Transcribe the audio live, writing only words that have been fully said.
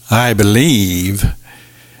I believe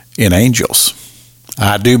in angels.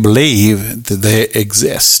 I do believe that they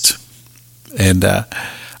exist. And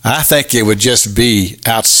I think it would just be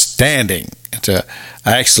outstanding to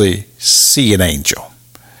actually see an angel.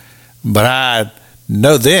 But I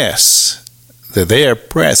know this, that they are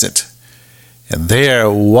present and they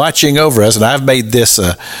are watching over us. And I've made this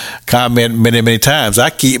comment many, many times. I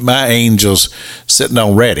keep my angels sitting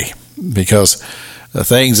on ready, because the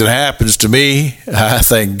things that happens to me, I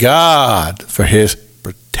thank God for his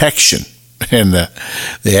protection and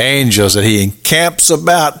the angels that he encamps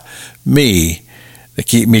about me to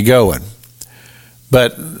keep me going.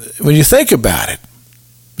 But when you think about it,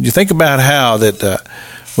 when you think about how that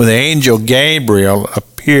when the angel Gabriel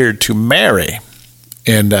appeared to Mary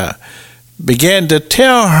and began to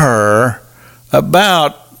tell her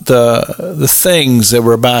about the things that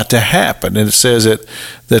were about to happen, and it says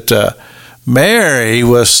that Mary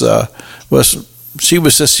was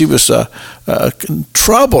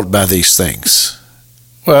troubled by these things.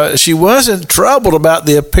 Well, she wasn't troubled about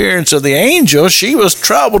the appearance of the angel. She was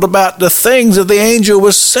troubled about the things that the angel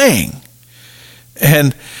was saying.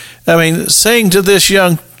 And, saying to this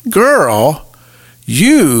young girl,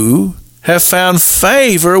 you have found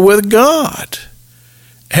favor with God,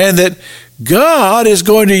 and that God is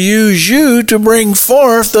going to use you to bring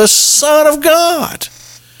forth the Son of God.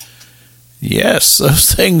 Yes,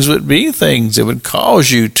 those things would be things that would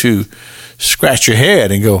cause you to scratch your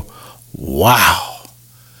head and go, wow.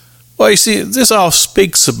 Well, you see, this all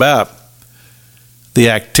speaks about the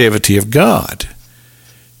activity of God.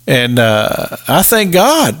 And I thank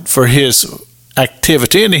God for his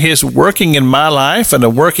activity and his working in my life and the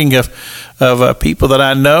working of people that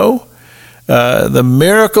I know. The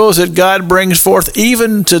miracles that God brings forth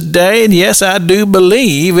even today. And yes, I do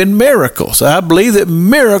believe in miracles. I believe that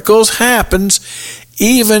miracles happens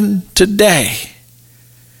even today.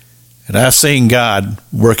 And I've seen God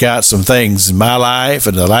work out some things in my life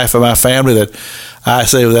and the life of my family that I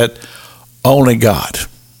say that only God.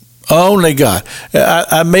 Only God.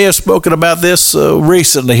 I may have spoken about this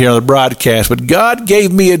recently here on the broadcast, but God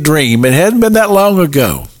gave me a dream. It hadn't been that long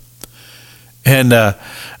ago. And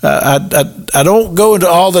I don't go into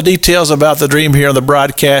all the details about the dream here on the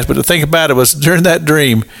broadcast, but to think about it was during that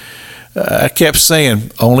dream, I kept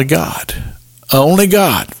saying, only God. Only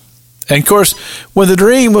God. And of course, when the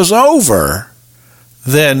dream was over,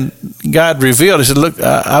 then God revealed, he said, look,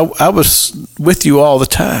 I was with you all the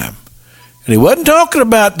time. And he wasn't talking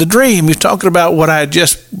about the dream. He was talking about what I had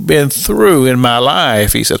just been through in my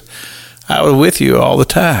life. He said, I was with you all the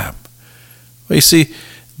time. Well, you see,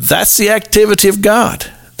 that's the activity of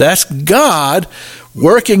God. That's God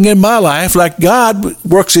working in my life like God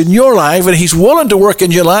works in your life, and he's willing to work in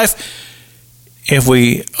your life if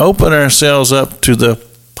we open ourselves up to the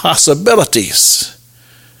possibilities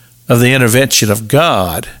of the intervention of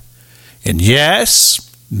God. And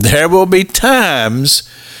yes, there will be times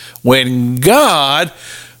when God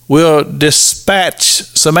will dispatch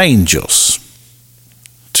some angels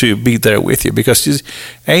to be there with you, because these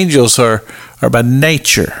angels are by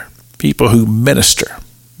nature people who minister.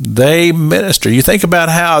 They minister. You think about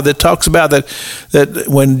how that talks about that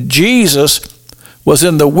when Jesus was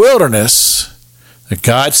in the wilderness, that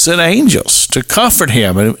God sent angels to comfort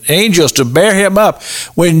him and angels to bear him up.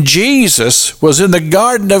 When Jesus was in the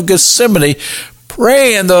Garden of Gethsemane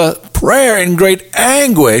praying the prayer in great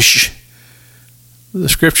anguish, the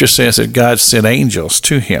scripture says that God sent angels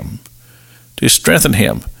to him to strengthen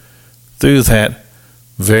him through that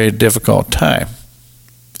very difficult time.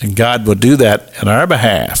 And God will do that on our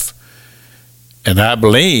behalf. And I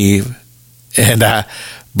believe that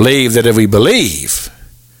if we believe,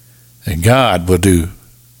 then God will do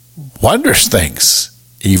wondrous things,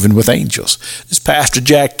 even with angels. This is Pastor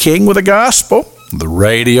Jack King with the Gospel, the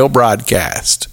radio broadcast.